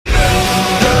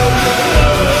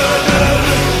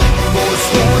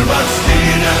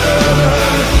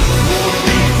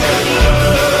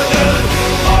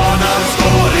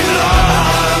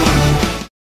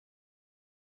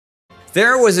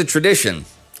There was a tradition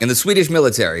in the Swedish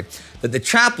military that the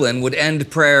chaplain would end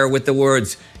prayer with the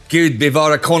words, Gud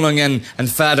bevara konungen and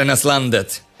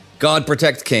fäderneslandet. God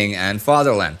protect king and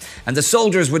fatherland. And the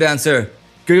soldiers would answer,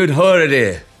 Gud höre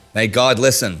dig. May God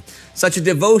listen. Such a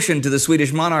devotion to the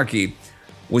Swedish monarchy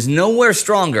was nowhere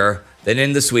stronger than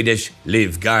in the Swedish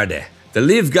lifeguard. The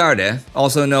lifeguard,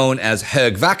 also known as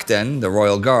Högvakten, the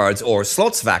Royal Guards, or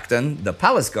Slottsvakten, the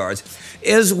Palace Guards,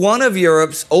 is one of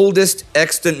Europe's oldest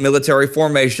extant military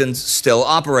formations still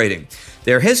operating.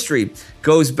 Their history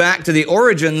goes back to the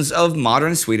origins of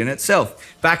modern Sweden itself,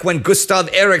 back when Gustav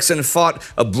Eriksson fought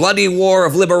a bloody war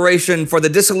of liberation for the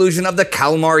dissolution of the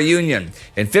Kalmar Union.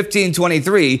 In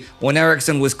 1523, when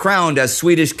Eriksson was crowned as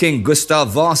Swedish King Gustav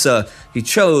Vasa, he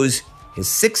chose his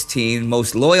 16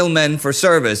 most loyal men for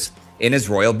service in his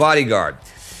royal bodyguard.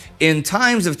 In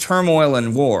times of turmoil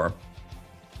and war,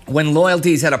 when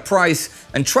loyalties had a price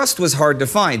and trust was hard to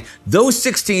find, those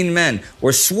 16 men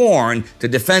were sworn to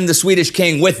defend the Swedish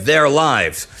king with their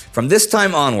lives. From this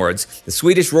time onwards, the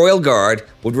Swedish Royal Guard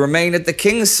would remain at the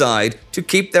king's side to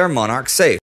keep their monarch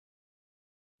safe.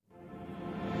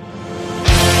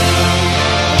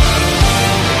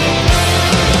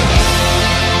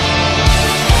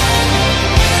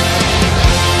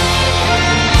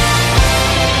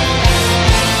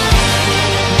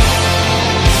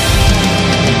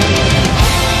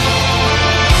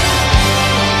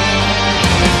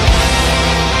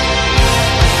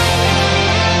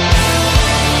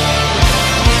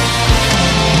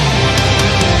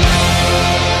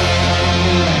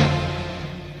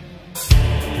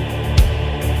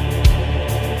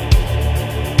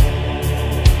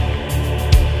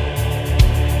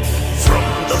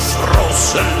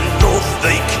 North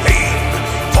they came,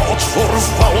 fought for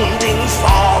founding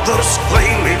fathers'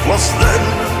 claim. It was then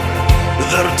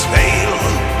their tale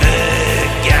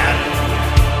began.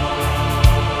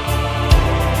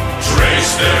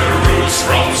 Trace their roots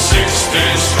from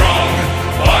 16 strong,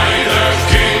 by the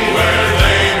king where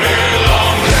they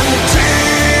belong. Indeed,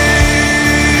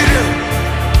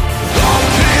 the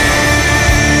king,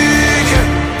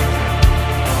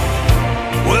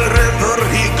 wherever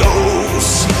he goes,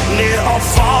 near or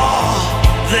far,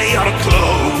 they are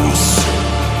close.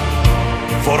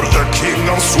 For the king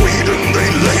of Sweden they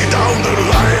lay down their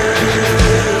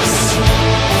lives.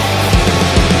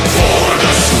 For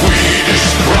the Swedish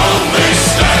crown they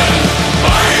stand,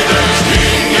 by the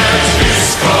king at his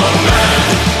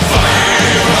command.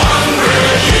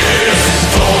 500 years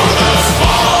for the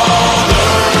fatherland,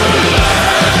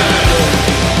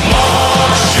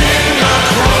 marching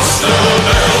across the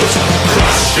belt,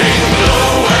 crushing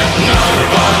low at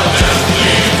Narva,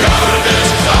 deathly guarded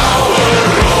our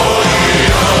royal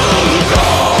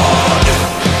God.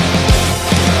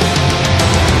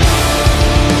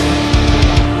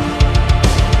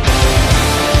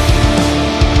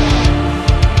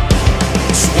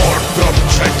 Sword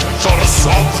protectors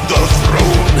of the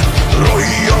throne,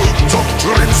 royal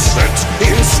doctrine set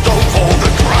in stone for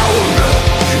the crown.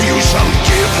 You shall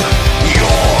give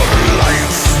your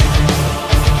life.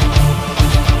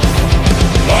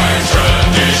 By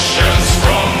traditions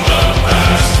from the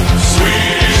past,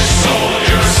 Swedish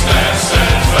soldiers stand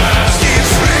steadfast. Be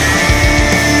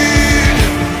freed,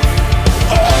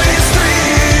 holy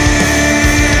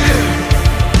street.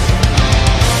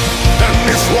 And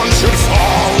if one should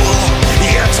fall,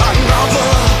 yet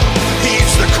another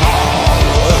heeds the call.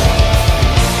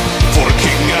 For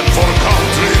king and for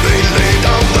country they lay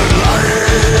down their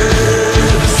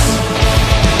lives.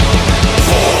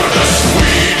 For the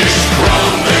Swedish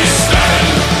crown they stand,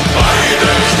 by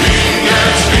the king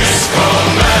at his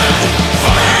command.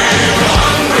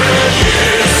 500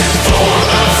 years for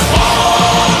the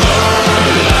fatherland,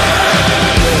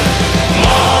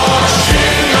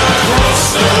 marching across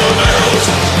the belt,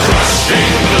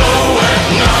 crushing low at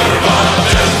Narva,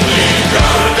 deathly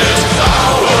guarded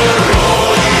our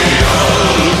royal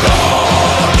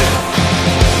God.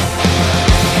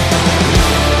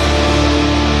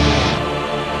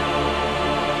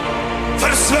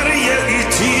 För Sverige i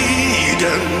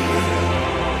tiden,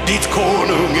 dit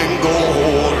konungen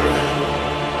går.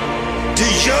 De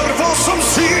gör vad som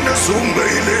synes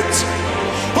omöjligt,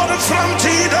 bara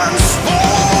framtidens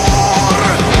spår.